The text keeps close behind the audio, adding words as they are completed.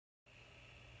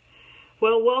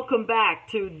Well, welcome back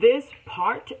to this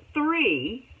part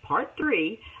three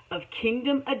of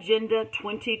Kingdom Agenda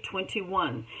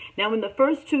 2021. Now, in the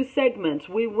first two segments,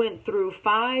 we went through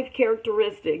 5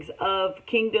 characteristics of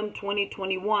Kingdom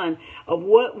 2021, of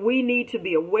what we need to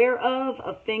be aware of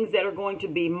things that are going to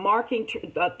be marking,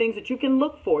 things that you can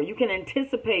look for. You can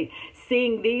anticipate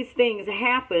seeing these things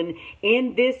happen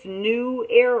in this new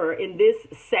era, in this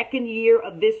second year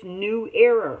of this new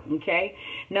era, okay?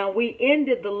 Now, we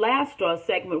ended the last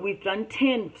segment. We've done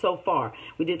 10 so far.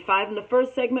 We did 5 in the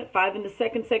first segment, 5 in the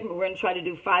second segment. We're going to try to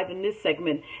do 5 in this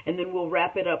segment, and then we'll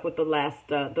wrap it up with the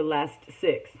last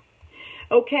 6.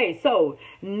 Okay, so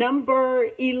number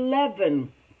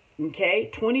 11, okay,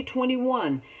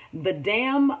 2021, the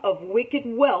dam of wicked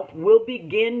wealth will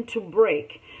begin to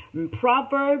break. In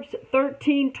Proverbs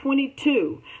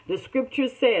 13:22, the scripture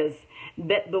says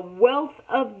that the wealth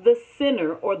of the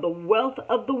sinner, or the wealth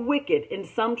of the wicked in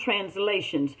some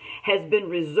translations, has been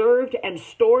reserved and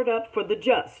stored up for the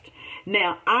just.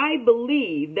 Now, I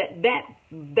believe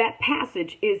that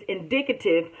passage is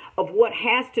indicative of what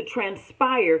has to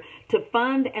transpire to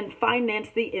fund and finance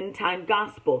the end time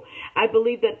gospel. I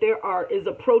believe that there is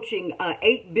approaching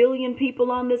 8 billion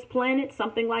people on this planet,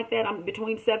 something like that. I'm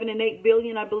between 7 and 8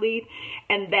 billion, I believe.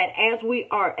 And that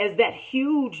as that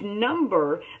huge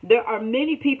number, there are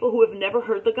many people who have never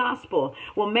heard the gospel.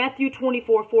 Well, Matthew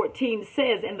 24:14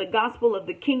 says, "And the gospel of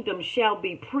the kingdom shall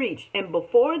be preached." And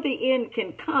before the end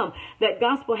can come, that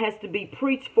gospel has to be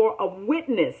preached for a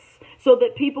witness so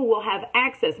that people will have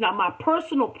access. Now, my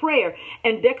personal prayer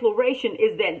and declaration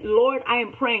is that, Lord, I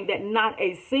am praying that not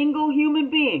a single human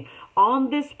being on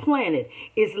this planet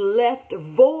is left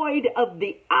void of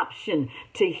the option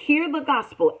to hear the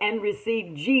gospel and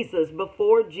receive Jesus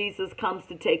before Jesus comes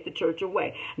to take the church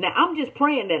away. Now, I'm just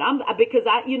praying that because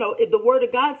the word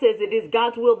of God says it is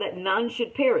God's will that none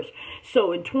should perish.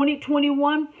 So in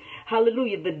 2021,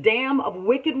 hallelujah, the dam of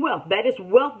wicked wealth, that is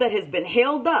wealth that has been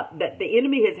held up, that the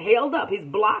enemy has held up. He's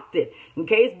blocked it.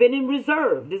 Okay, it's been in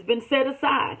reserve. It's been set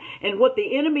aside. And what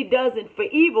the enemy does for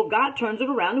evil, God turns it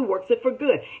around and works it for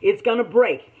good. It's going to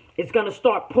break. It's going to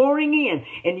start pouring in.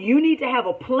 And you need to have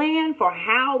a plan for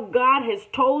how God has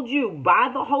told you by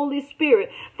the Holy Spirit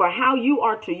for how you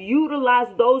are to utilize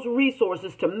those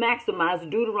resources to maximize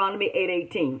Deuteronomy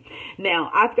 8:18.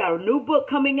 Now, I've got a new book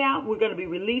coming out. We're going to be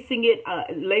releasing it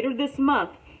later this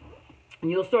month. And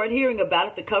you'll start hearing about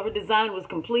it. The cover design was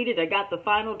completed. I got the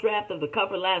final draft of the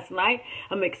cover last night.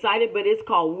 I'm excited, but it's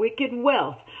called Wicked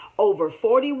Wealth. Over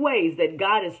 40 ways that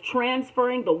God is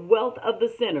transferring the wealth of the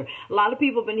sinner. A lot of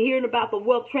people have been hearing about the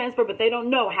wealth transfer, but they don't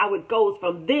know how it goes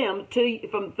from them to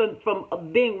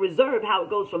from being reserved, how it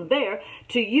goes from there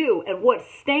to you, and what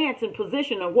stance and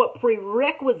position and what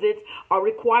prerequisites are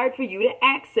required for you to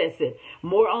access it.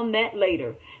 More on that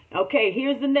later. Okay,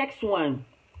 here's the next one.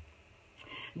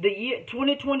 The year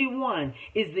 2021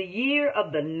 is the year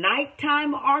of the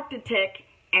nighttime architect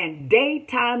and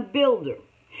daytime builder.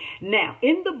 Now,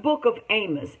 in the book of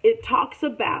Amos, it talks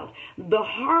about the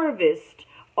harvest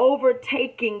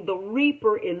overtaking the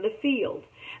reaper in the field.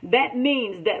 That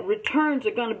means that returns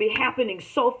are going to be happening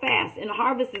so fast, and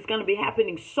harvest is going to be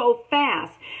happening so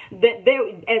fast that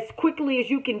as quickly as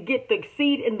you can get the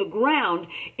seed in the ground,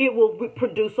 it will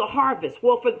produce a harvest.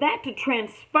 Well, for that to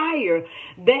transpire,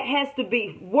 there has to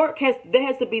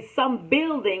be some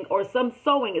building or some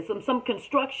sowing and some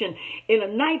construction in a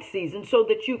night season, so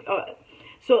that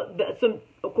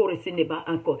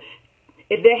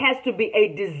there has to be a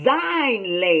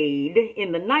design laid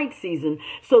in the night season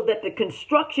so that the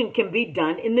construction can be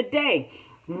done in the day.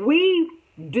 We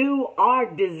do our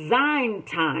design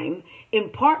time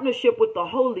in partnership with the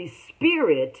Holy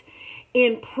Spirit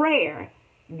in prayer.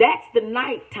 That's the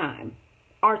nighttime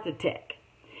architect.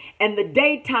 And the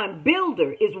daytime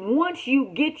builder is once you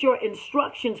get your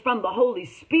instructions from the Holy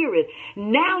Spirit,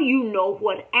 now you know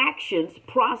what actions,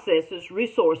 processes,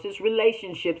 resources,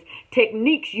 relationships,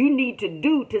 techniques you need to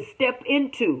do to step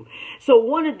into. So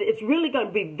it's really going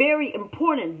to be very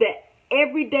important that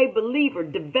everyday believer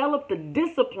develop the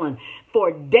discipline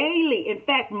for daily, in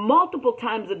fact, multiple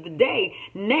times of the day.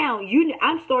 Now,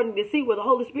 I'm starting to see where the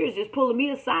Holy Spirit is just pulling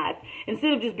me aside.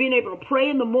 Instead of just being able to pray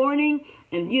in the morning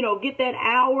and, get that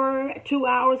hour, 2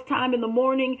 hours time in the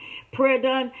morning, prayer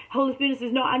done. Holy Spirit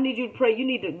says, no, I need you to pray. You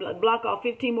need to block off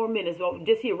 15 more minutes. Well,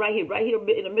 just right here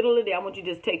in the middle of the day, I want you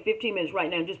to just take 15 minutes right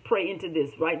now and just pray into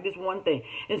this, right? This one thing.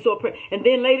 And so pray. And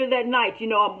then later that night,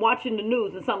 I'm watching the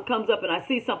news and something comes up and I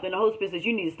see something. The Holy Spirit says,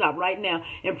 you need to stop right now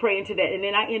and pray into that. And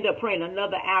then I end up praying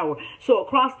another hour. So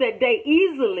across that day,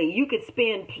 easily you could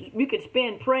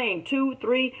spend praying 2,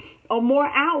 3 or more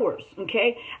hours.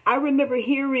 Okay. I remember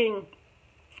hearing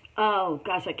oh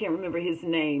gosh, I can't remember his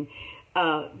name,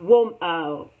 Womack,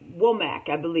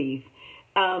 I believe,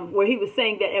 where he was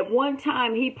saying that at one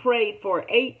time he prayed for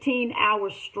 18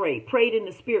 hours straight, prayed in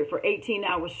the spirit for 18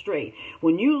 hours straight.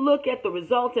 When you look at the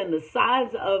results and the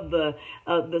size of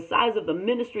the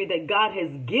ministry that God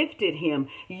has gifted him,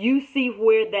 you see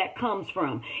where that comes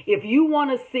from. If you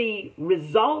want to see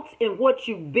results in what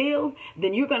you build,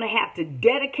 then you're going to have to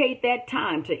dedicate that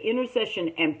time to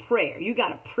intercession and prayer. You got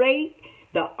to pray.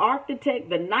 The architect,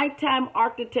 the nighttime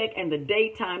architect, and the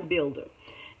daytime builder.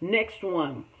 Next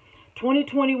one.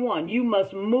 2021, you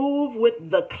must move with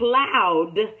the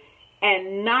cloud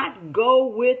and not go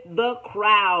with the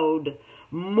crowd.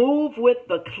 Move with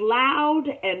the cloud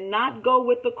and not go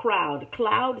with the crowd.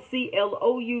 Cloud,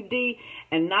 C-L-O-U-D,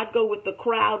 and not go with the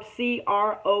crowd,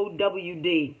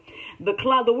 C-R-O-W-D. The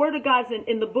cloud, the word of God's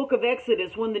in the book of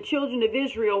Exodus. When the children of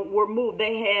Israel were moved,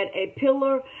 they had a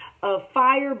pillar of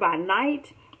fire by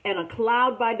night and a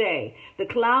cloud by day. The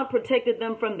cloud protected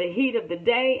them from the heat of the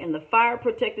day, and the fire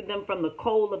protected them from the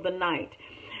cold of the night.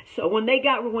 So when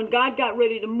God got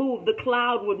ready to move, the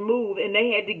cloud would move, and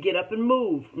they had to get up and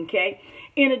move. Okay.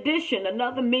 In addition,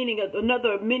 another meaning of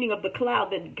the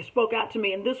cloud that spoke out to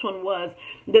me, and this one was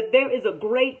that there is a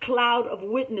great cloud of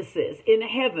witnesses in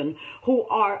heaven who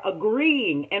are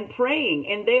agreeing and praying,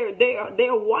 and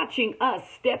they're watching us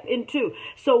step into.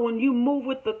 So when you move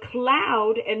with the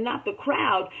cloud and not the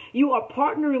crowd, you are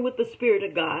partnering with the Spirit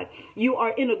of God. You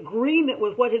are in agreement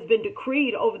with what has been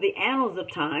decreed over the annals of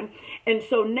time. And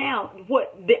so now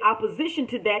what the opposition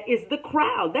to that is the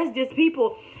crowd. That's just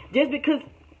people, just because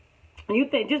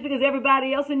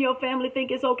everybody else in your family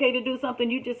think it's okay to do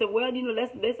something, you just say, well,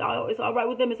 it's all right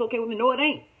with them. It's okay with me. No, it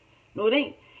ain't. No, it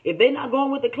ain't. If they're not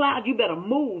going with the cloud, you better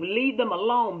move. Leave them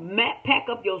alone. Pack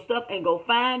up your stuff and go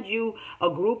find you a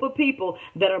group of people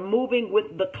that are moving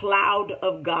with the cloud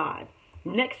of God.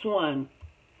 Next one.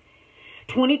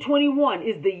 2021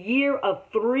 is the year of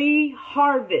 3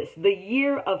 harvests. The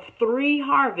year of 3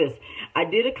 harvests. I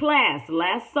did a class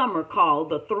last summer called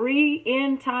the 3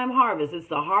 End Time Harvest. It's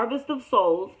the harvest of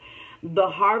souls, the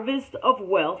harvest of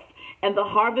wealth, and the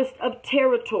harvest of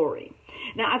territory.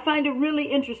 Now, I find it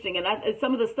really interesting, and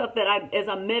some of the stuff that as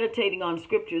I'm meditating on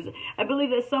scriptures, I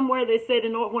believe that somewhere they said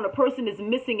when a person is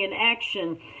missing in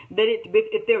action, that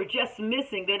if they're just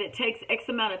missing, that it takes X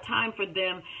amount of time for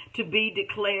them to be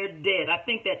declared dead. I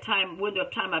think that window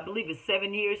of time, I believe, is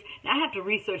 7 years. Now, I have to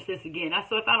research this again.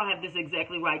 So if I don't have this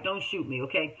exactly right, don't shoot me,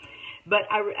 okay? But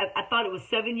I thought it was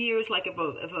 7 years. Like if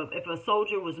a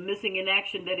soldier was missing in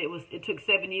action, that it took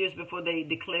 7 years before they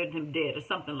declared him dead or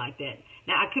something like that.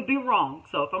 Now I could be wrong,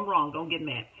 so if I'm wrong, don't get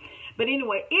mad. But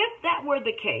anyway, if that were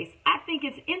the case, I think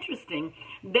it's interesting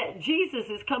that Jesus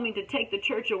is coming to take the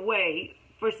church away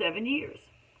for 7 years.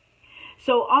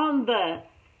 So on the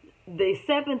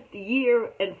 7th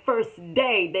year and first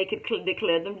day, they could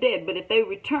declare them dead. But if they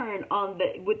return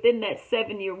within that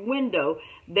 7-year window,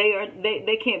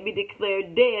 they can't be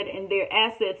declared dead, and their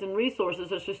assets and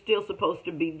resources are still supposed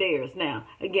to be theirs. Now,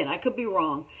 again, I could be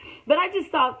wrong, but I just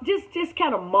thought, just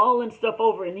kind of mulling stuff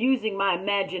over and using my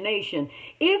imagination.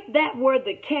 If that were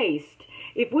the case,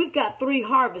 if we've got 3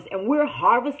 harvests and we're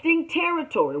harvesting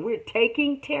territory, we're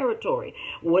taking territory.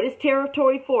 What is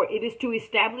territory for? It is to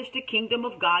establish the kingdom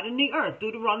of God in the earth.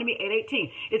 Deuteronomy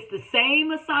 8:18. It's the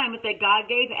same assignment that God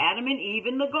gave Adam and Eve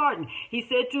in the garden. He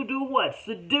said to do what?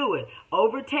 Subdue it,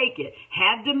 overtake it,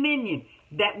 have dominion.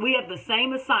 That we have the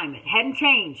same assignment. Hadn't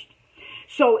changed.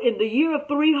 So in the year of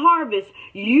 3 harvests,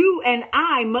 you and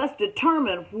I must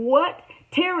determine what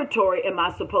territory am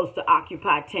I supposed to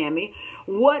occupy, Tammy?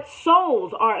 What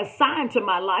souls are assigned to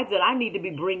my life that I need to be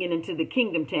bringing into the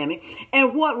kingdom, Tammy?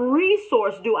 And what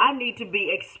resource do I need to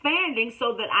be expanding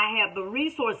so that I have the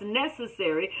resource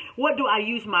necessary? What do I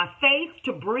use my faith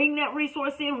to bring that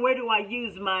resource in? Where do I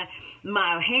use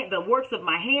the works of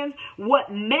my hands?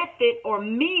 What method or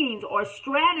means or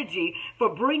strategy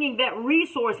for bringing that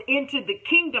resource into the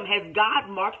kingdom has God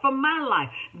marked for my life?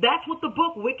 That's what the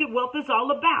book Wicked Wealth is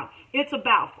all about. It's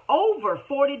about over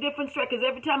 40 different strategies.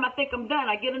 Every time I think I'm done,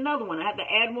 I get another one. I have to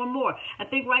add one more. I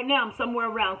think right now I'm somewhere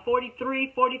around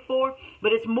 43, 44,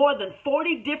 but it's more than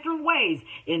 40 different ways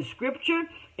in scripture,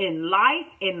 in life,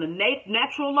 in the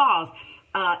natural laws,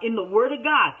 in the Word of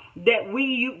God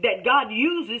that God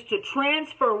uses to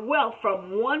transfer wealth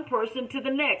from one person to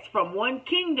the next, from one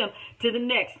kingdom to the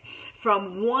next,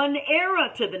 from one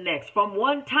era to the next, from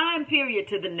one time period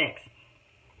to the next.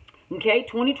 Okay,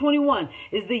 2021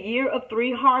 is the year of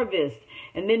 3 harvests.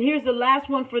 And then here's the last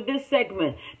one for this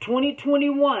segment.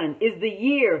 2021 is the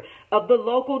year of the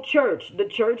local church. The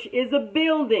church is a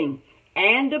building.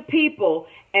 and a people,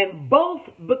 and both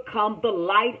become the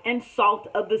light and salt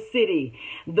of the city.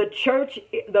 The church,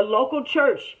 the local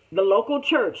church, the local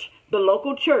church, the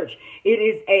local church. It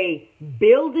is a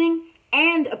building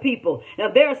and a people. Now,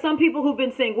 there are some people who've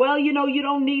been saying, well, you know, you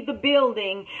don't need the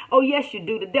building. Oh, yes, you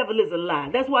do. The devil is a lie.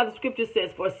 That's why the scripture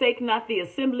says, forsake not the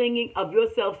assembling of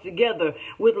yourselves together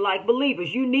with like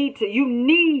believers. You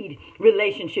need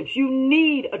relationships. You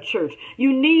need a church.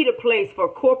 You need a place for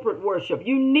corporate worship.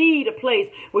 You need a place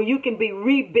where you can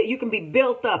be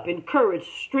built up, encouraged,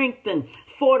 strengthened,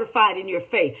 fortified in your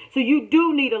faith. So you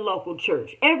do need a local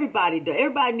church. Everybody does.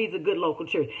 Everybody needs a good local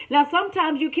church. Now,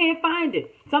 sometimes you can't find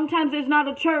it. Sometimes there's not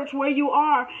a church where you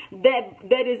are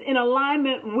that is in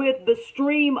alignment with the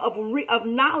stream of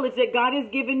knowledge that God has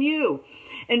given you.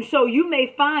 And so you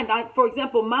may find, for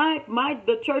example,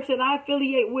 the church that I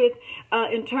affiliate with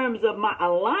in terms of my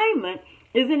alignment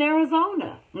is in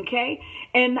Arizona, okay?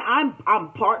 And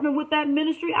I'm partnered with that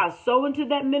ministry. I sow into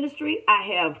that ministry.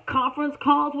 I have conference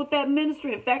calls with that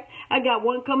ministry. In fact, I got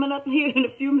one coming up here in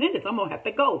a few minutes. I'm going to have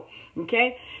to go,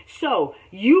 okay? So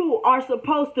you are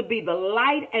supposed to be the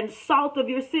light and salt of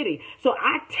your city. So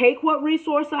I take what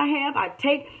resource I have,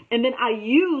 and then I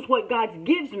use what God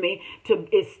gives me to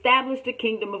establish the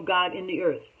kingdom of God in the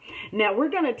earth. Now, we're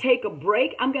going to take a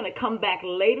break. I'm going to come back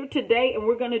later today, and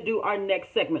we're going to do our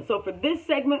next segment. So for this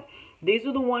segment, these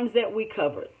are the ones that we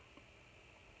covered.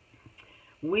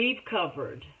 We've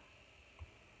covered.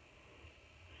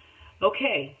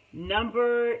 Okay,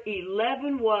 number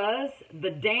 11 was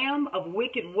the dam of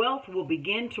wicked wealth will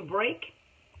begin to break.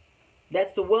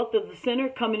 That's the wealth of the sinner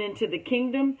coming into the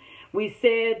kingdom. We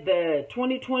said the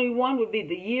 2021 would be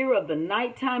the year of the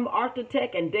nighttime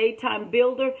architect and daytime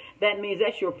builder. That means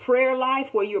that's your prayer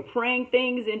life where you're praying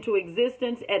things into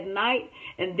existence at night.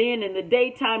 And then in the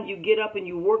daytime, you get up and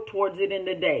you work towards it in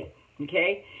the day.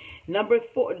 Okay. Number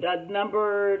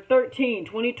 13,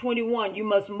 2021, you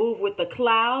must move with the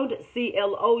cloud,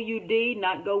 C-L-O-U-D,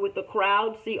 not go with the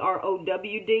crowd,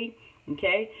 C-R-O-W-D.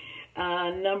 Okay.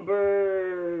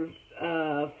 Number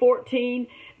 14,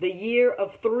 the year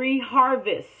of 3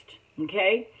 harvests.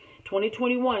 Okay,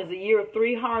 2021 is the year of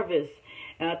 3 harvests.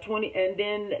 And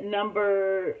then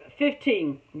number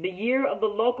 15, the year of the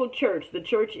local church. The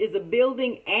church is a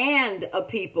building and a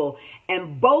people,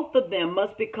 and both of them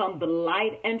must become the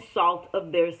light and salt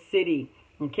of their city.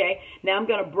 Okay, now I'm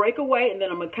going to break away, and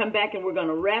then I'm going to come back and we're going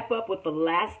to wrap up with the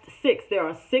last 6. There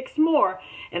are 6 more,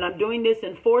 and I'm doing this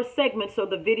in 4 segments so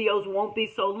the videos won't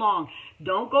be so long.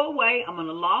 Don't go away. I'm going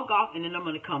to log off, and then I'm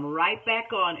going to come right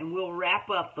back on, and we'll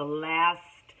wrap up the last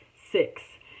 6.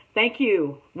 Thank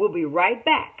you. We'll be right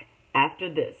back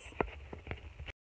after this.